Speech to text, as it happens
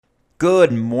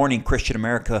Good morning, Christian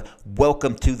America.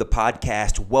 Welcome to the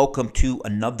podcast. Welcome to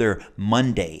another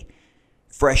Monday,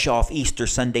 fresh off Easter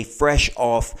Sunday, fresh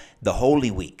off the Holy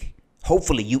Week.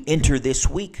 Hopefully you enter this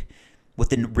week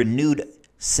with a renewed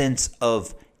sense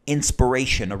of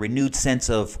inspiration, a renewed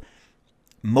sense of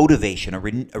motivation, a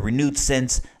renewed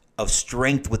sense of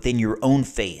strength within your own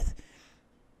faith,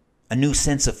 a new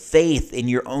sense of faith in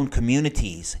your own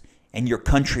communities and your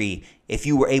country. If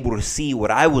you were able to see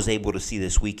what I was able to see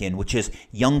this weekend, which is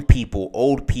young people,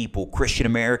 old people, Christian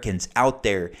Americans out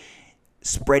there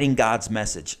spreading God's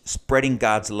message, spreading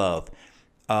God's love,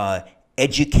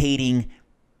 educating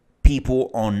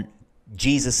people on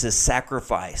Jesus'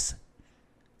 sacrifice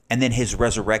and then his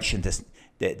resurrection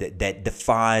that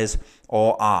defies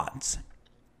all odds.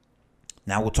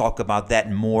 Now we'll talk about that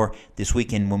and more this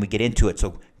weekend when we get into it.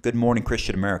 So good morning,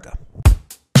 Christian America.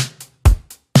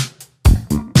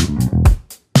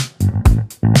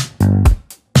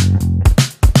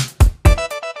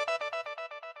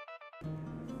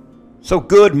 So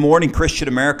good morning, Christian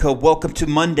America. Welcome to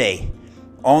Monday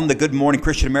on the Good Morning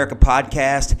Christian America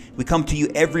podcast. We come to you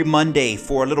every Monday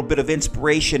for a little bit of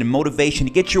inspiration and motivation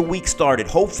to get your week started.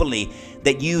 Hopefully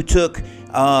that you took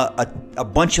a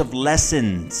bunch of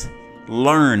lessons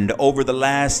learned over the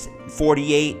last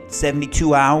 48,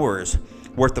 72 hours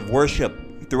worth of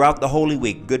worship throughout the Holy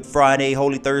Week. Good Friday,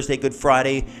 Holy Thursday, Good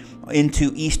Friday,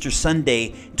 into Easter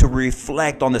Sunday, to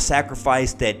reflect on the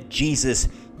sacrifice that Jesus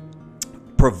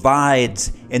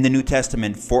provides in the New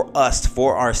Testament for us,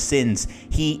 for our sins.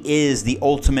 He is the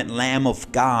ultimate Lamb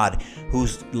of God,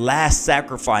 whose last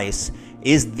sacrifice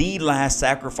is the last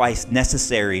sacrifice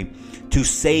necessary to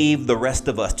save the rest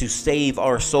of us, to save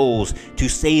our souls, to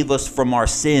save us from our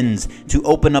sins, to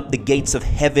open up the gates of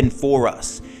heaven for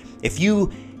us. If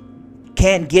you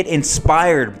can't get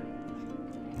inspired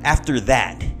after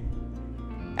that,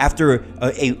 after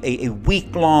a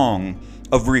week long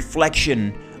of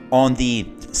reflection on the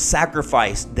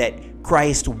sacrifice that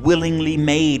Christ willingly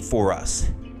made for us,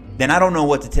 then I don't know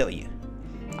what to tell you.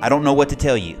 I don't know what to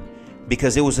tell you,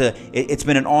 because it's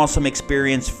been an awesome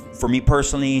experience for me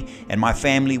personally and my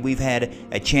family. We've had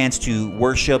a chance to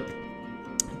worship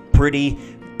pretty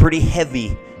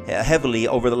heavily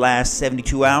over the last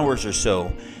 72 hours or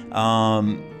so,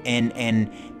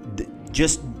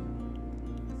 just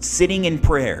sitting in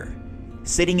prayer,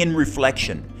 sitting in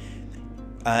reflection,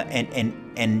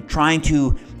 and trying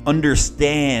to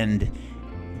understand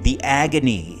the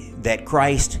agony that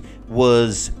Christ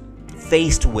was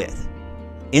faced with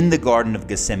in the Garden of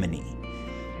Gethsemane.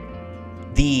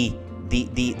 The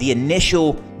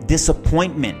initial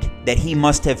disappointment that he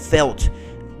must have felt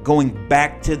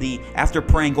after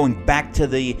praying, going back to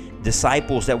the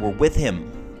disciples that were with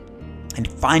him and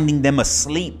finding them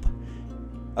asleep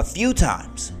a few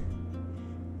times,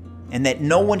 and that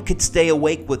no one could stay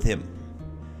awake with him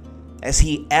as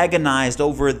he agonized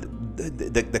over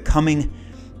the coming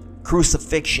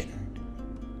crucifixion,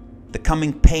 the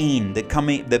coming pain, the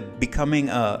coming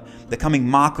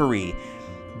mockery,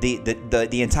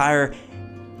 the entire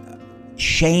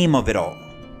shame of it all.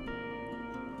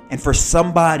 And for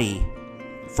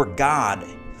God,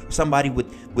 somebody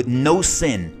with no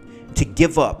sin, to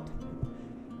give up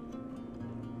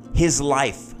his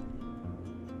life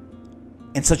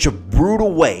in such a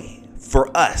brutal way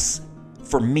for us,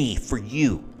 for me, for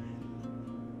you,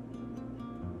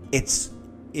 it's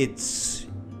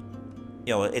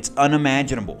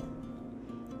unimaginable.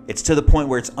 It's to the point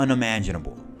where it's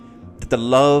unimaginable that the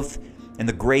love and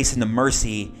the grace and the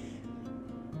mercy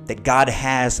that God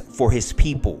has for his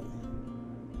people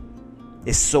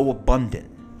is so abundant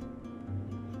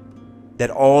that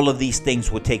all of these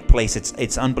things would take place.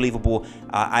 It's unbelievable.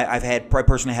 I've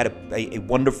personally had a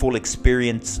wonderful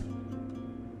experience.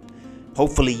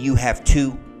 Hopefully you have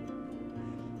too.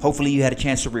 Hopefully you had a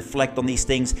chance to reflect on these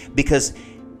things, because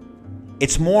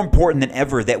it's more important than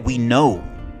ever that we know,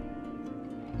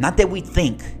 not that we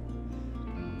think,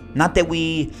 not that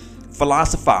we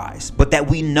philosophize, but that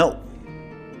we know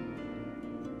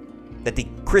that the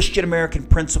Christian American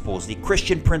principles, the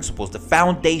Christian principles, the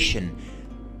foundation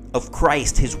of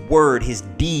Christ, his word, his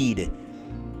deed,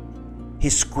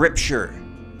 his scripture,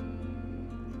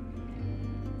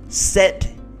 set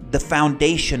the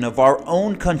foundation of our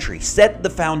own country, set the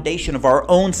foundation of our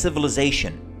own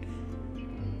civilization.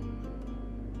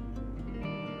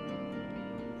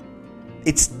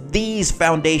 It's these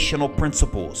foundational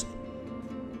principles.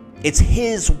 It's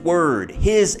his word,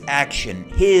 his action,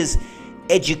 his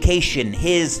education,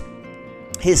 his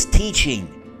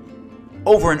teaching,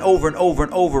 over and over and over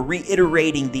and over,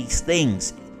 reiterating these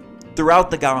things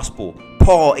throughout the gospel.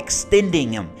 Paul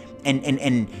extending them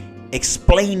and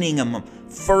explaining them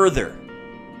further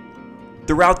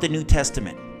throughout the New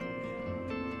Testament,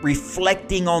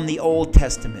 reflecting on the Old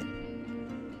Testament,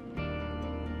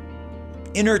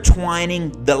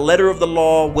 intertwining the letter of the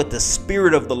law with the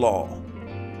spirit of the law.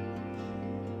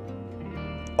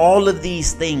 All of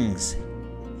these things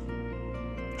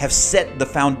have set the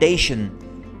foundation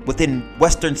within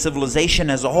Western civilization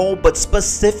as a whole, but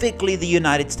specifically the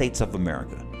United States of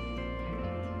America.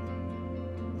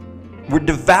 Where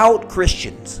devout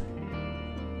Christians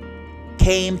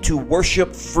came to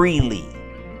worship freely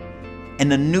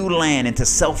in a new land and to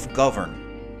self-govern.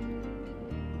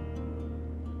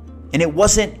 And it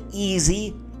wasn't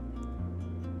easy,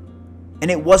 and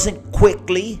it wasn't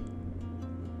quickly,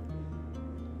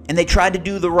 and they tried to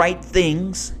do the right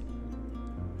things,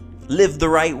 live the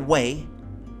right way.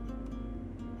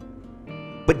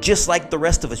 But just like the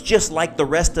rest of us, just like the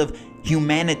rest of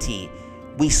humanity,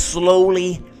 we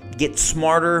slowly get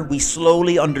smarter, we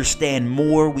slowly understand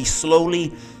more, we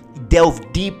slowly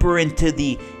delve deeper into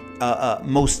the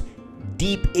most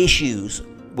deep issues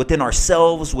within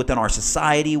ourselves, within our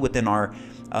society, within our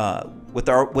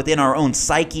own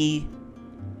psyche.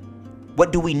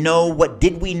 What do we know? What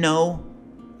did we know?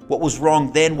 What was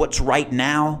wrong then? What's right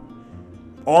now?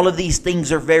 All of these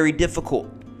things are very difficult.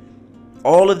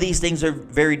 All of these things are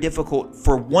very difficult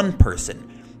for one person,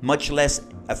 much less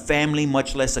a family,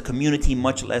 much less a community,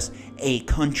 much less a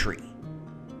country.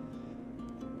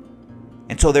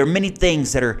 And so there are many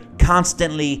things that are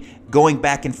constantly going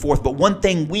back and forth. But one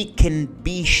thing we can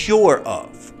be sure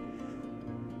of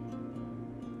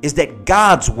is that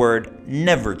God's word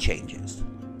never changes.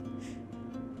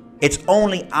 It's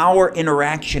only our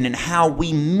interaction and how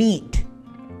we meet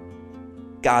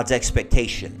God's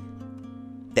expectation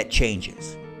that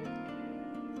changes.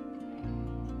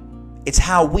 It's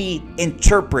how we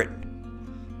interpret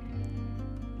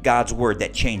God's word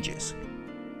that changes.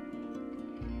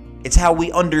 It's how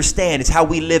we understand, it's how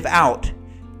we live out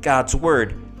God's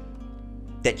word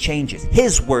that changes.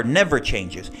 His word never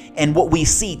changes. And what we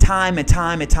see time and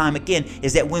time and time again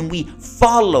is that when we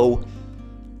follow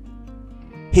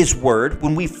His word,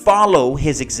 when we follow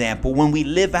His example, when we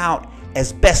live out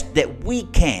as best that we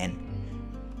can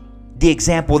the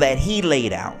example that He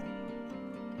laid out,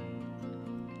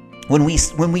 when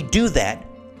we do that,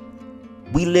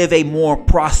 we live a more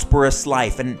prosperous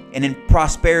life. And in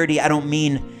prosperity, I don't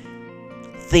mean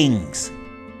things.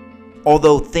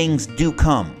 Although things do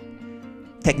come.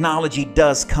 Technology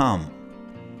does come.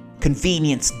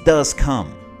 Convenience does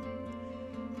come.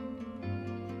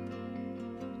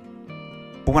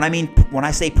 But when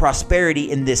I say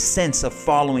prosperity in this sense of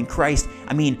following Christ,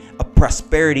 I mean a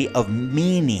prosperity of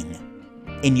meaning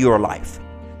in your life.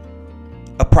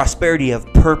 A prosperity of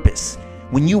purpose.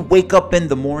 When you wake up in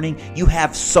the morning, you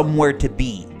have somewhere to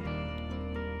be.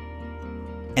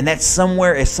 And that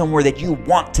somewhere is somewhere that you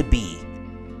want to be.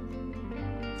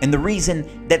 And the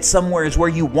reason that somewhere is where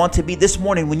you want to be, this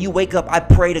morning when you wake up, I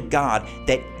pray to God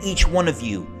that each one of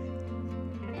you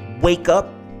wake up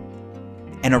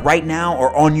and right now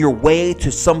are on your way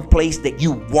to some place that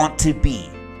you want to be.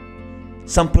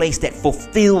 Some place that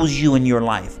fulfills you in your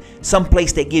life. Some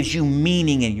place that gives you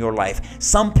meaning in your life.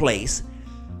 Some place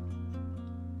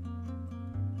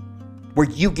where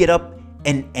you get up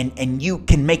and you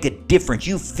can make a difference.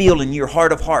 You feel in your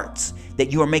heart of hearts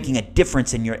that you are making a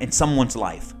difference in someone's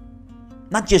life.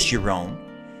 Not just your own.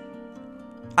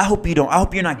 I hope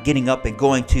you're not getting up and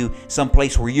going to some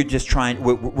place where you're just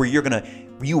where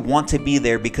you want to be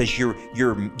there because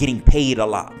you're getting paid a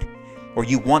lot, or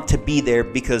you want to be there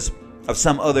because of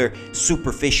some other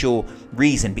superficial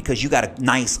reason, because you got a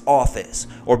nice office,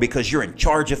 or because you're in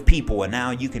charge of people and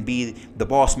now you can be the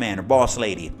boss man or boss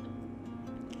lady.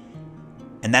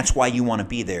 And that's why you want to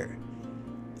be there.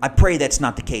 I pray that's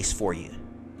not the case for you,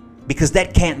 because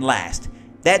that can't last.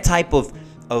 That type of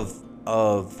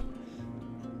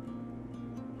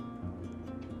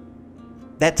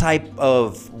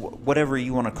whatever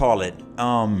you want to call it,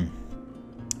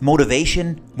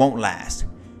 motivation won't last.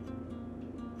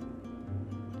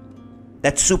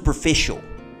 That's superficial.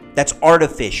 That's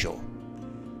artificial.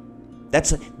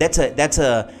 That's a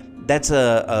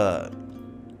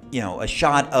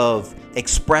shot of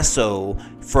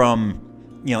espresso from,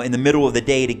 in the middle of the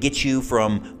day to get you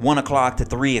from 1 o'clock to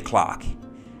 3 o'clock.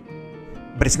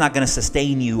 But it's not going to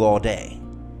sustain you all day.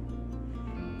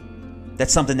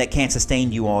 That's something that can't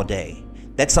sustain you all day.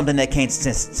 That's something that can't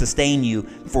sustain you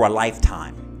for a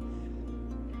lifetime.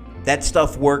 That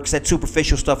stuff works, that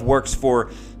superficial stuff works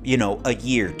for, a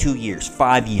year, 2 years,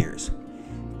 5 years,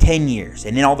 10 years.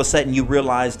 And then all of a sudden you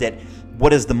realize that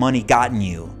what has the money gotten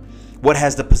you? What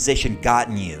has the position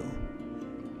gotten you?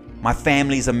 My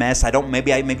family's a mess.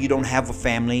 Maybe you don't have a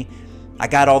family. I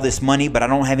got all this money, but I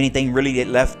don't have anything really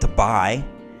left to buy.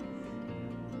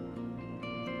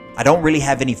 I don't really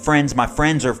have any friends. My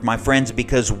friends are my friends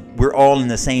because we're all in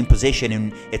the same position,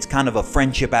 and it's kind of a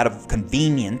friendship out of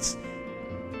convenience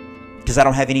because I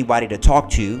don't have anybody to talk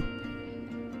to.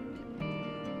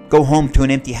 Go home to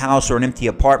an empty house or an empty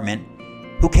apartment.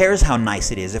 Who cares how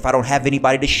nice it is if I don't have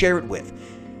anybody to share it with?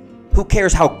 Who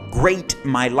cares how great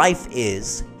my life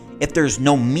is if there's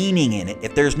no meaning in it,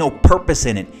 if there's no purpose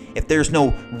in it, if there's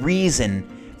no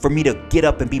reason for me to get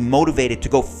up and be motivated to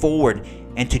go forward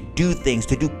and to do things,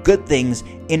 to do good things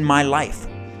in my life?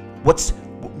 What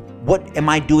am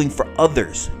I doing for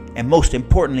others? And most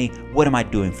importantly, what am I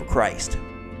doing for Christ?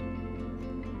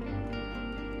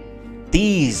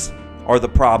 These are the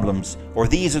problems, or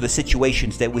these are the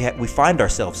situations that we find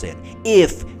ourselves in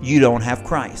if you don't have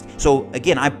Christ. So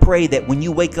again, I pray that when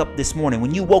you wake up this morning,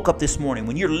 when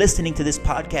you're listening to this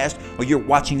podcast or you're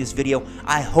watching this video,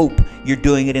 I hope you're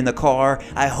doing it in the car.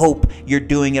 I hope you're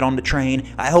doing it on the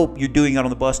train. I hope you're doing it on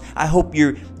the bus. I hope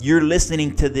you're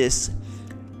listening to this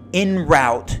en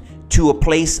route to a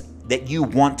place that you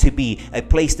want to be, a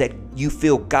place that you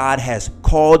feel God has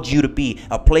called you to be,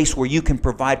 a place where you can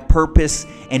provide purpose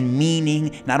and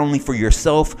meaning, not only for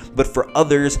yourself, but for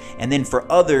others, and then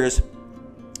for others,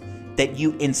 that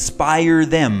you inspire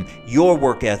them. Your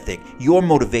work ethic, your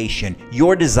motivation,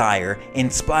 your desire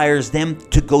inspires them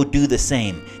to go do the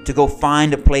same, to go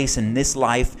find a place in this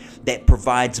life that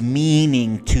provides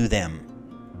meaning to them.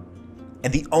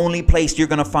 And the only place you're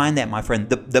going to find that, my friend,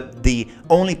 the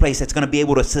only place that's going to be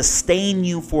able to sustain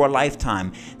you for a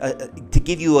lifetime, to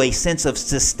give you a sense of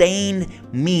sustained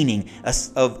meaning,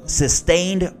 of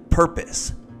sustained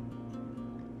purpose,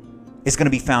 is going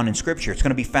to be found in Scripture. It's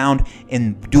going to be found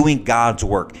in doing God's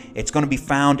work. It's going to be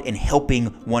found in helping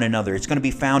one another. It's going to be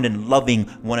found in loving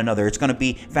one another. It's going to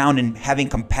be found in having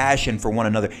compassion for one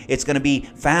another. It's going to be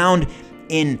found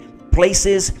in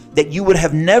places that you would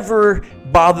have never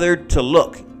bothered to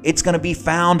look. It's going to be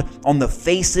found on the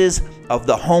faces of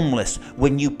the homeless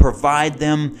when you provide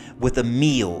them with a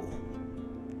meal.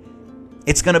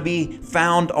 It's going to be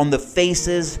found on the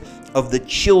faces of the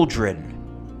children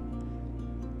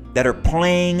that are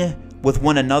playing with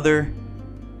one another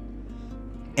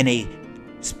in a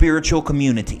spiritual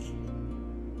community.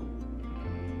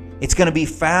 It's going to be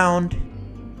found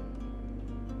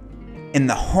in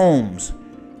the homes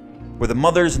where the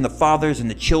mothers and the fathers and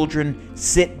the children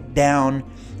sit down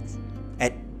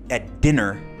at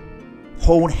dinner,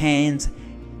 hold hands,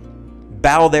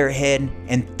 bow their head,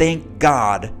 and thank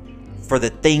God for the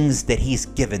things that He's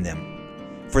given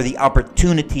them, for the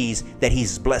opportunities that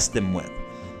He's blessed them with.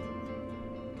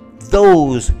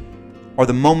 Those are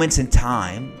the moments in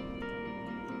time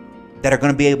that are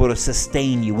going to be able to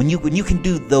sustain you. When you can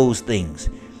do those things,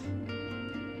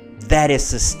 that is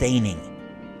sustaining.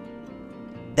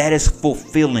 That is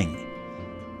fulfilling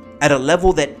at a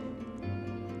level that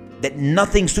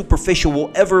nothing superficial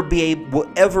will ever be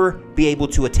able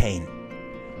to attain.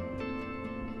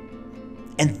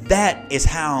 And that is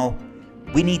how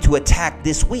we need to attack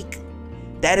this week.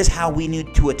 That is how we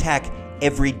need to attack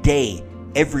every day,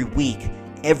 every week,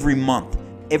 every month,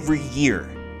 every year.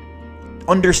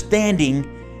 Understanding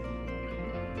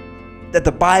that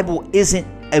the Bible isn't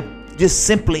just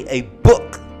simply a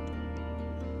book.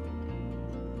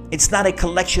 It's not a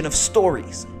collection of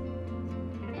stories.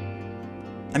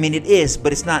 I mean, it is,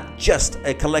 but it's not just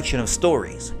a collection of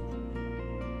stories.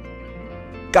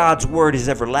 God's word is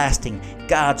everlasting.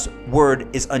 God's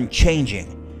word is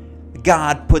unchanging.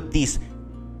 God put these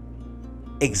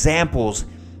examples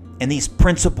and these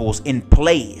principles in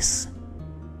place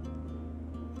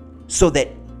so that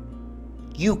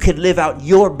you could live out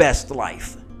your best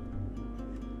life.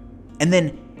 And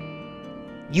then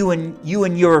you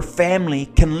and your family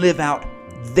can live out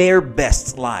their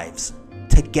best lives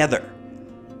together.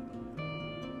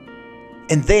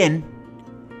 And then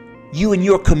you and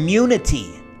your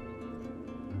community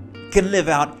can live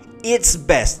out its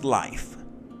best life.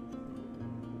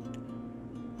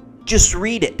 Just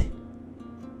read it.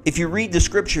 If you read the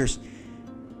scriptures,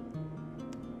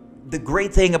 the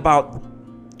great thing about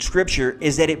scripture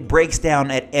is that it breaks down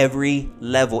at every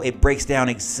level. It breaks down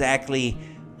exactly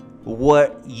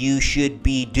what you should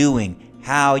be doing,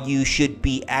 how you should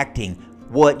be acting,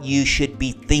 what you should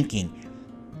be thinking.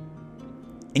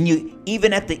 And you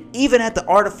even at the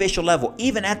artificial level,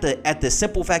 even at the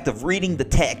simple fact of reading the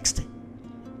text,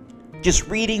 just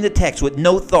reading the text with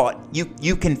no thought,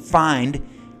 you can find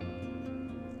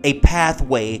a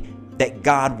pathway that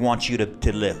God wants you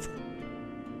to live.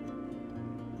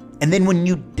 And then when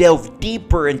you delve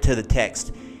deeper into the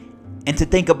text, and to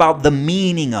think about the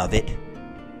meaning of it,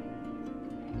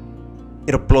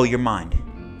 it'll blow your mind.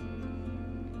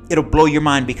 It'll blow your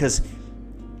mind because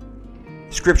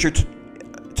Scripture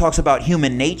talks about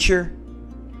human nature.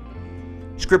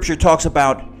 Scripture talks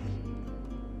about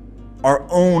our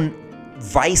own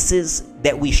vices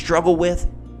that we struggle with,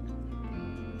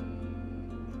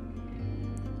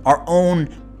 our own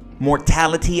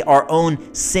mortality, our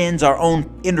own sins, our own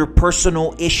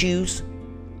interpersonal issues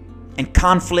and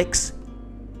conflicts.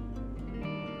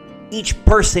 Each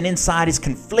person inside is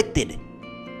conflicted,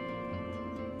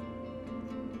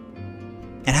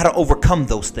 and how to overcome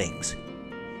those things.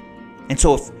 And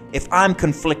so if I'm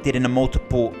conflicted in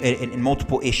multiple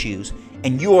issues,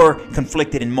 and you're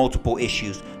conflicted in multiple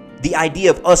issues, the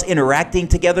idea of us interacting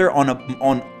together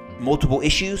on multiple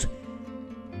issues,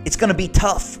 it's going to be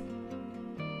tough.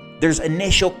 There's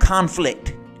initial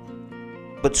conflict,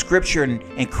 but Scripture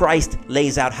and Christ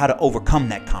lays out how to overcome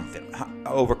that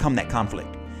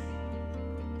conflict.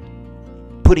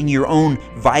 Putting your own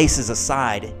vices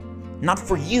aside, not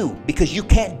for you, because you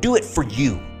can't do it for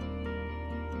you,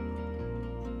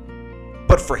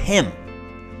 but for Him.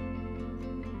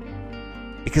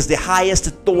 Because the highest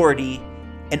authority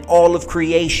in all of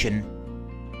creation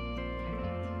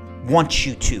wants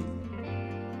you to.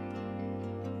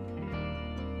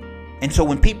 And so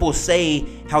when people say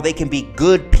how they can be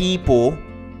good people,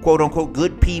 quote unquote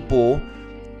good people,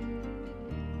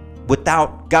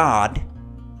 without God,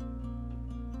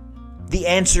 the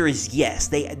answer is yes.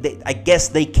 I guess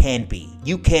they can be.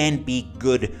 You can be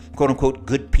good, quote unquote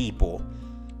good people,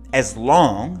 as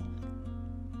long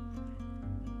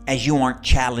as you aren't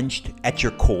challenged at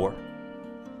your core,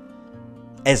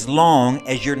 as long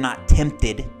as you're not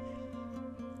tempted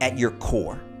at your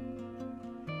core,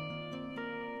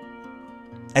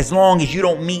 as long as you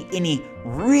don't meet any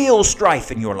real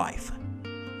strife in your life.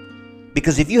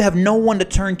 Because if you have no one to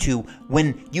turn to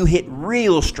when you hit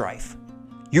real strife,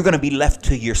 you're going to be left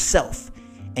to yourself,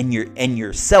 and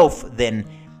yourself then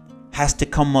has to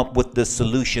come up with the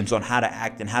solutions on how to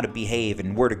act and how to behave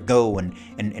and where to go and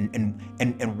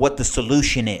what the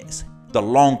solution is, the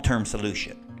long-term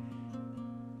solution.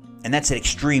 And that's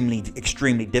extremely,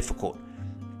 extremely difficult.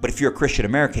 But if you're a Christian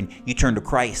American, you turn to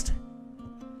Christ,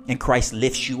 and Christ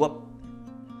lifts you up.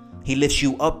 He lifts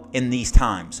you up in these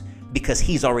times because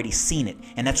He's already seen it.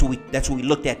 And that's what we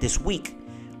looked at this week.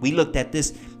 We looked at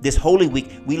this Holy Week.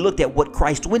 We looked at what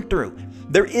Christ went through.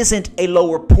 There isn't a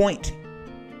lower point.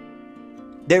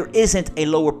 There isn't a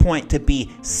lower point to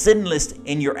be sinless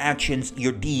in your actions,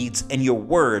 your deeds, and your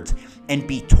words, and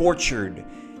be tortured,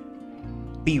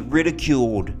 be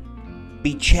ridiculed,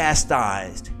 be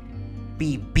chastised,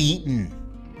 be beaten,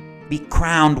 be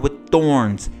crowned with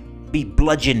thorns, be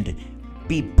bludgeoned,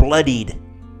 be bloodied,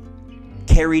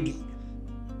 carrying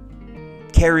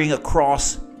a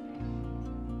cross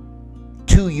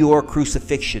to your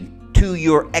crucifixion, to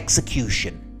your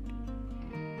execution,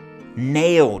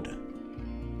 nailed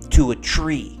to a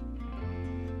tree,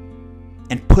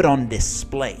 and put on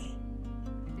display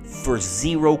for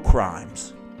 0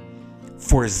 crimes,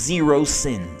 for 0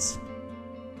 sins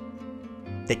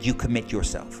that you commit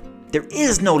yourself. There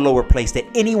is no lower place that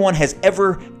anyone has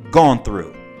ever gone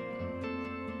through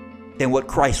than what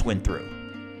Christ went through.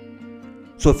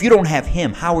 So if you don't have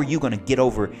Him, how are you going to get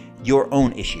over your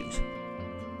own issues?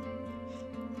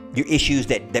 Your issues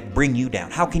that bring you down.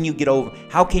 How can you get over?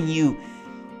 How can you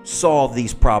solve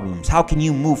these problems? How can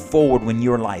you move forward in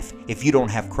your life if you don't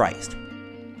have Christ?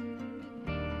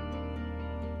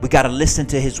 We got to listen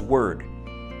to His word.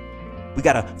 We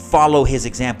got to follow His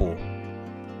example.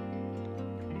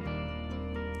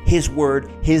 His word,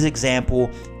 His example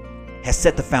has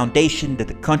set the foundation that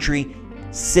the country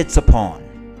sits upon.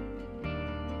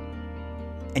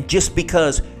 And just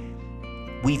because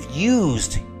we've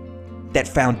used that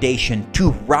foundation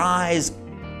to rise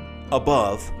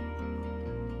above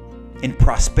in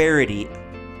prosperity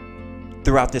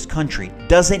throughout this country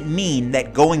doesn't mean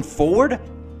that going forward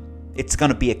it's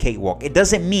going to be a cakewalk. It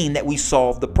doesn't mean that we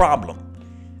solve the problem.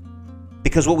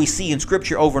 Because what we see in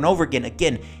Scripture over and over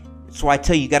again, so I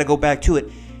tell you, you got to go back to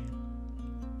it.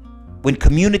 When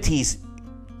communities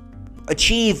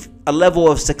achieve a level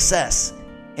of success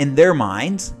in their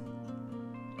minds,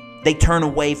 they turn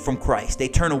away from Christ. They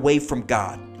turn away from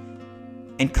God.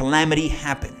 And calamity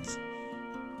happens.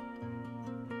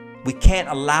 We can't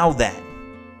allow that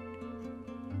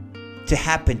to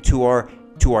happen to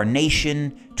our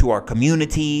nation, to our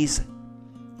communities,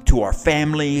 to our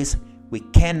families. We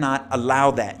cannot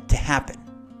allow that to happen.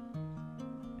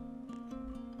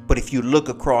 But if you look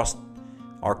across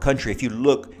our country, if you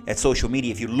look at social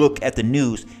media, if you look at the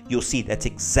news, you'll see that's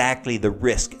exactly the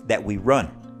risk that we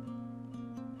run.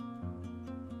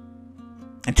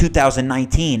 In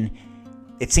 2019,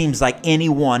 it seems like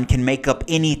anyone can make up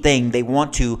anything they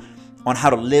want to on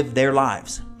how to live their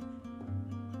lives.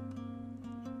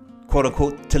 Quote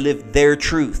unquote, to live their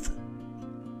truth.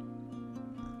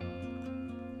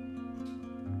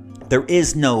 There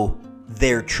is no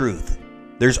their truth.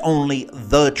 There's only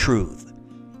the truth.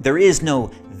 There is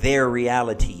no their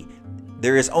reality.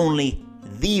 There is only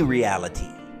the reality.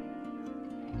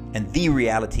 And the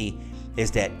reality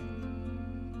is that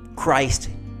Christ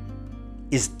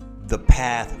is the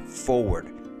path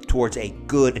forward towards a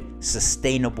good,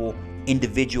 sustainable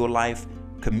individual life,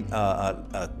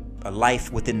 a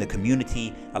life within the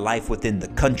community, a life within the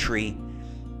country.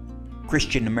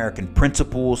 Christian American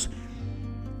principles,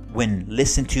 when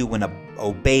listened to, when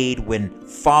obeyed, when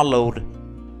followed,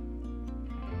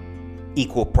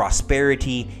 equal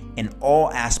prosperity in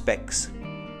all aspects.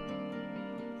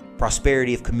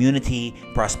 Prosperity of community,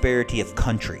 prosperity of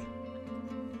country.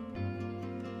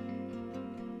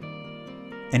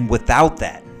 And without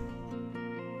that,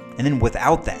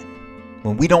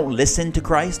 when we don't listen to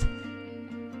Christ,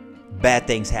 bad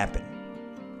things happen.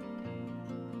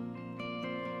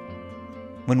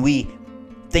 When we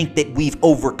think that we've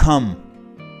overcome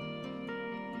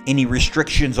any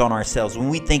restrictions on ourselves, when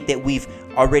we think that we've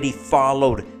already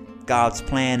followed God's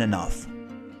plan enough,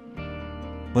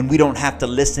 when we don't have to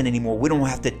listen anymore, we don't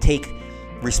have to take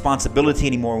responsibility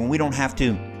anymore, when we don't have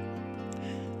to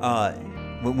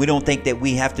when we don't think that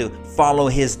we have to follow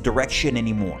His direction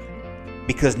anymore,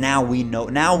 because now we know,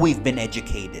 now we've been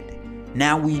educated,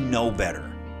 now we know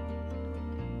better.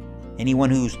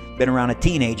 Anyone who's been around a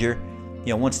teenager,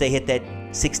 once they hit that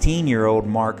 16-year-old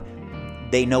mark,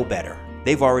 they know better.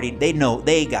 They got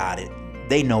it.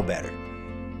 They know better.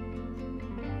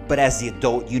 But as the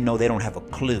adult, they don't have a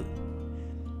clue.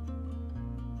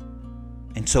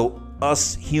 And so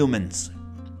us humans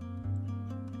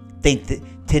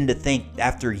tend to think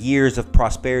after years of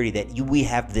prosperity that we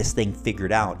have this thing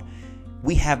figured out.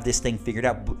 We have this thing figured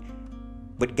out.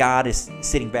 But God is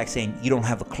sitting back saying, you don't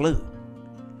have a clue.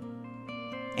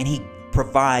 And He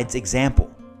provides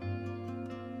example.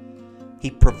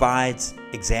 He provides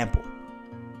example.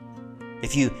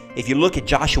 If you look at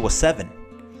Joshua 7,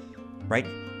 right?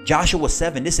 Joshua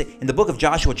 7, in the book of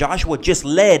Joshua, Joshua just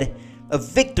led a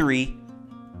victory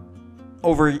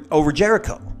over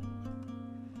Jericho.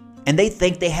 And they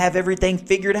think they have everything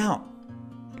figured out.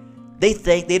 They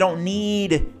think they don't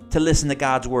need to listen to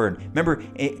God's word. Remember,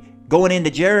 going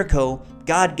into Jericho,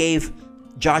 God gave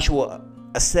Joshua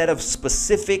a set of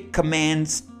specific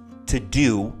commands to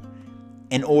do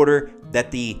in order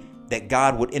that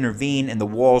God would intervene and the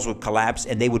walls would collapse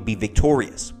and they would be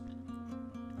victorious.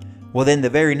 Well, then the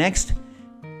very next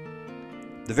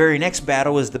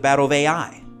battle is the battle of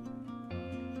Ai.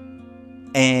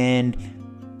 And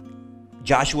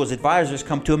Joshua's advisors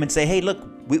come to him and say, hey, look,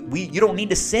 you don't need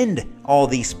to send all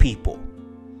these people.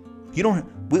 We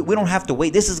don't have to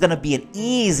wait. This is going to be an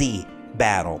easy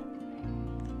battle.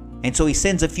 And so he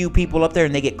sends a few people up there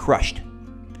and they get crushed.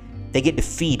 They get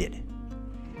defeated.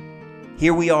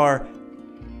 Here we are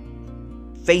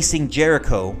facing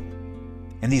Jericho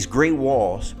and these great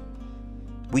walls.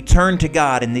 We turn to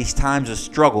God in these times of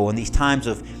struggle, in these times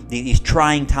of these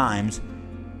trying times.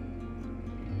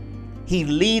 He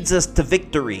leads us to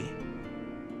victory.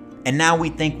 And now we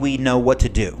think we know what to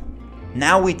do.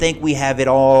 Now we think we have it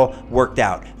all worked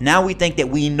out. Now we think that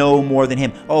we know more than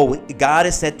Him. Oh, God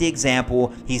has set the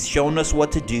example. He's shown us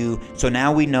what to do. So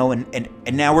now we know, and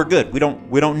now we're good. We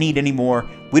don't need any more.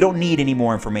 We don't need any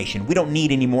more information. We don't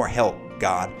need any more help,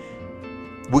 God.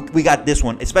 We got this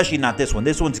one, especially not this one.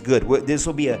 This one's good. This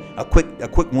will be a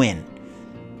quick win.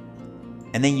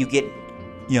 And then you get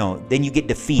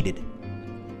defeated.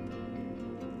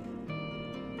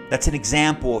 That's an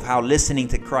example of how listening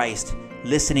to Christ,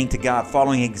 listening to God,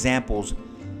 following examples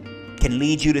can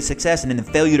lead you to success, and then the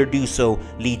failure to do so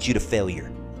leads you to failure.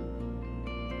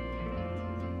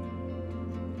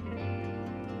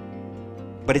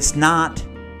 But it's not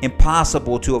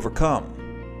impossible to overcome.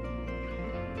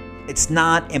 It's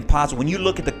not impossible. When you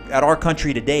look at our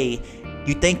country today,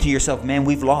 you think to yourself, man,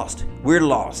 we've lost. We're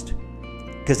lost.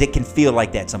 Because it can feel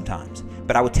like that sometimes.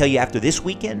 But I would tell you, after this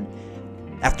weekend,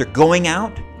 after going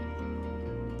out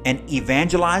and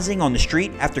evangelizing on the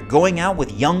street, after going out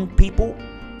with young people,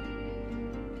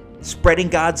 spreading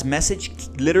God's message,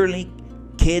 literally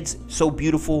kids so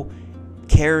beautiful,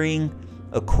 carrying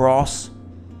a cross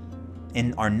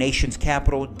in our nation's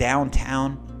capital,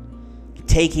 downtown,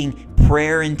 taking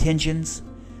prayer intentions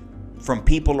from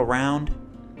people around,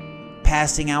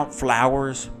 passing out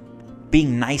flowers,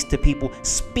 being nice to people,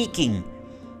 speaking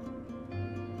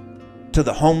to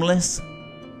the homeless,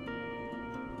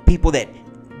 people that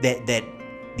that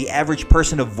the average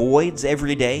person avoids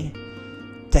every day,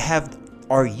 to have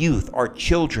our youth, our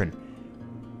children,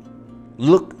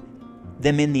 look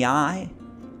them in the eye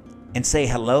and say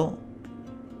hello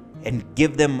and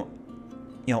give them,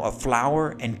 a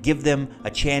flower and give them a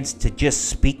chance to just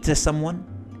speak to someone,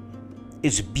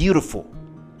 is beautiful.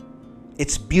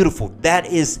 It's beautiful. That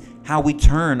is how we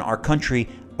turn our country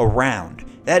around.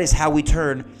 That is how we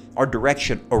turn our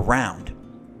direction around.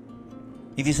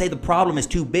 If you say the problem is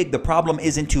too big, the problem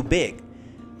isn't too big.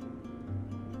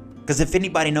 Because if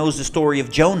anybody knows the story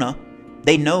of Jonah,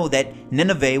 they know that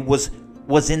Nineveh was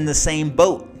in the same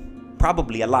boat,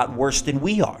 probably a lot worse than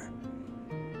we are.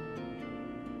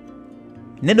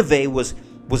 Nineveh was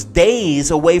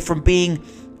days away from being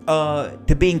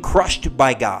crushed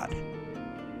by God.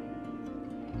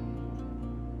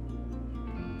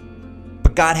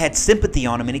 But God had sympathy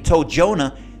on him, and he told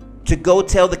Jonah to go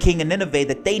tell the king of Nineveh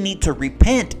that they need to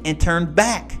repent and turn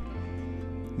back.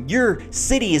 Your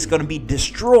city is going to be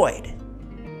destroyed.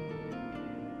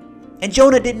 And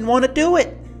Jonah didn't want to do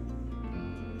it.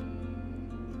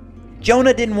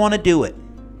 Jonah didn't want to do it.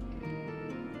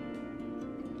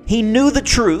 He knew the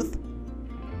truth.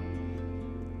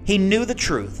 He knew the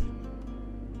truth.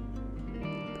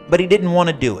 But he didn't want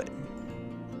to do it.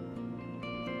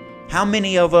 How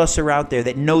many of us are out there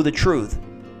that know the truth?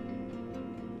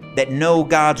 That know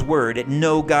God's word, that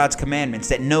know God's commandments,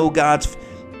 that know God's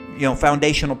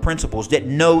foundational principles, that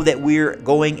know that we're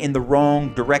going in the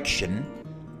wrong direction,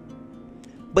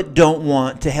 but don't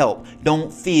want to help,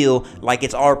 don't feel like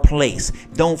it's our place,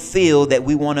 don't feel that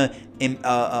we want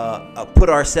to put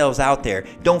ourselves out there,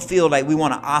 don't feel like we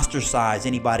want to ostracize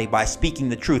anybody by speaking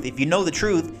the truth. If you know the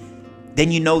truth,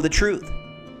 then you know the truth.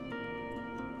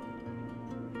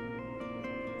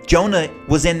 Jonah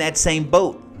was in that same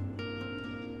boat.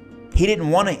 He didn't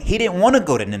want to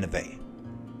go to Nineveh.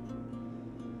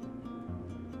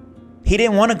 He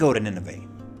didn't want to go to Nineveh.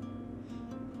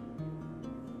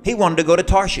 He wanted to go to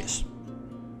Tarshish.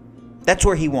 That's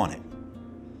where he wanted.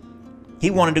 He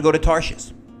wanted to go to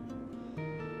Tarshish.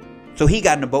 So he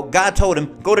got in a boat. God told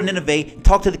him, go to Nineveh,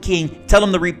 talk to the king, tell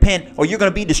him to repent, or you're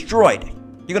going to be destroyed.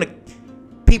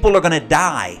 People are going to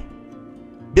die.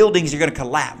 Buildings are going to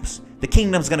collapse. The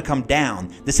kingdom's going to come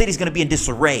down. The city's going to be in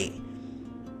disarray.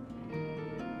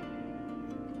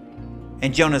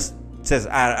 And Jonah says,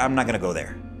 I'm not going to go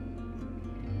there.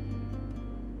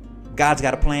 God's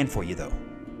got a plan for you, though.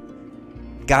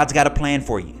 God's got a plan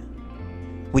for you.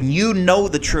 When you know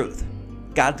the truth,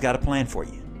 God's got a plan for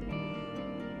you.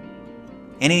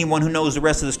 And anyone who knows the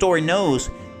rest of the story knows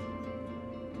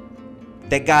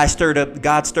that God stirred up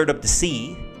the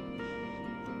sea.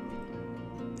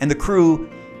 And the crew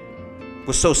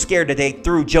was so scared that they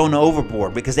threw Jonah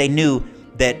overboard because they knew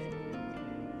that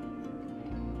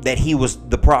he was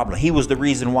the problem. He was the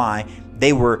reason why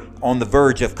they were on the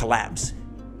verge of collapse.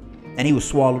 And he was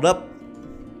swallowed up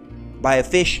by a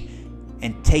fish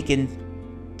and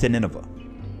taken to Nineveh.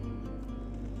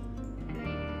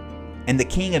 And the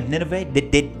king of Nineveh,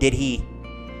 did he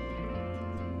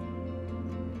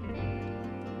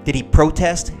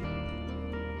protest?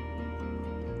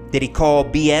 Did he call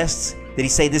BS? Did he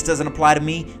say this doesn't apply to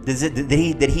me?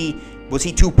 Was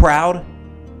he too proud?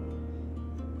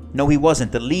 No, he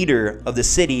wasn't. The leader of the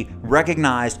city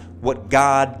recognized what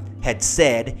God had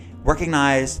said,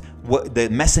 recognized what the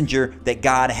messenger that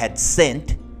God had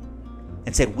sent,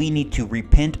 and said, we need to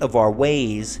repent of our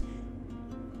ways,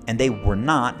 and they were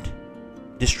not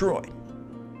destroyed.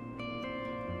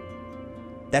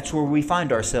 That's where we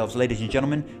find ourselves, ladies and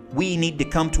gentlemen. We need to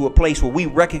come to a place where we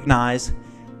recognize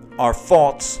our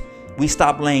faults. We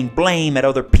stop laying blame at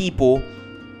other people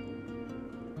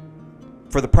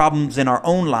for the problems in our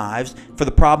own lives, for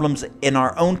the problems in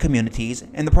our own communities,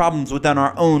 and the problems within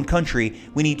our own country.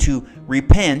 We need to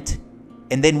repent,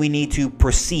 and then we need to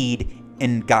proceed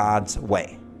in God's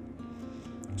way.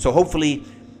 So hopefully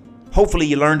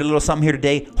you learned a little something here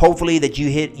today. Hopefully that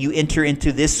you enter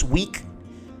into this week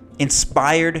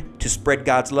inspired to spread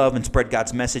God's love and spread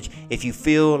God's message. If you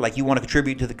feel like you want to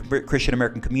contribute to the Christian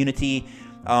American community,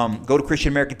 go to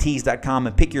ChristianAmericanTees.com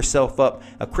and pick yourself up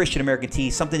a Christian American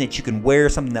tee, something that you can wear,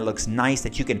 something that looks nice,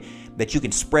 that you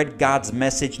can spread God's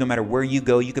message no matter where you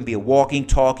go. You can be a walking,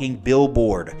 talking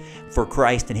billboard for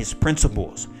Christ and his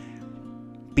principles.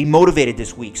 Be motivated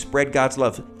this week. Spread God's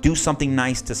love. Do something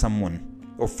nice to someone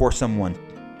or for someone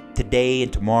today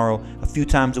and tomorrow, a few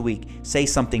times a week. Say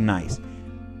something nice.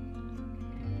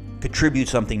 Contribute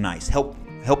something nice.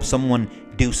 Help someone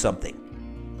do something.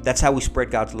 That's how we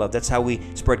spread God's love. That's how we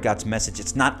spread God's message.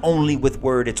 It's not only with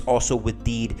word, it's also with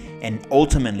deed. And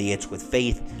ultimately, it's with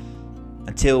faith.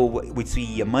 Until we see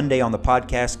you Monday on the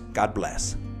podcast, God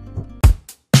bless.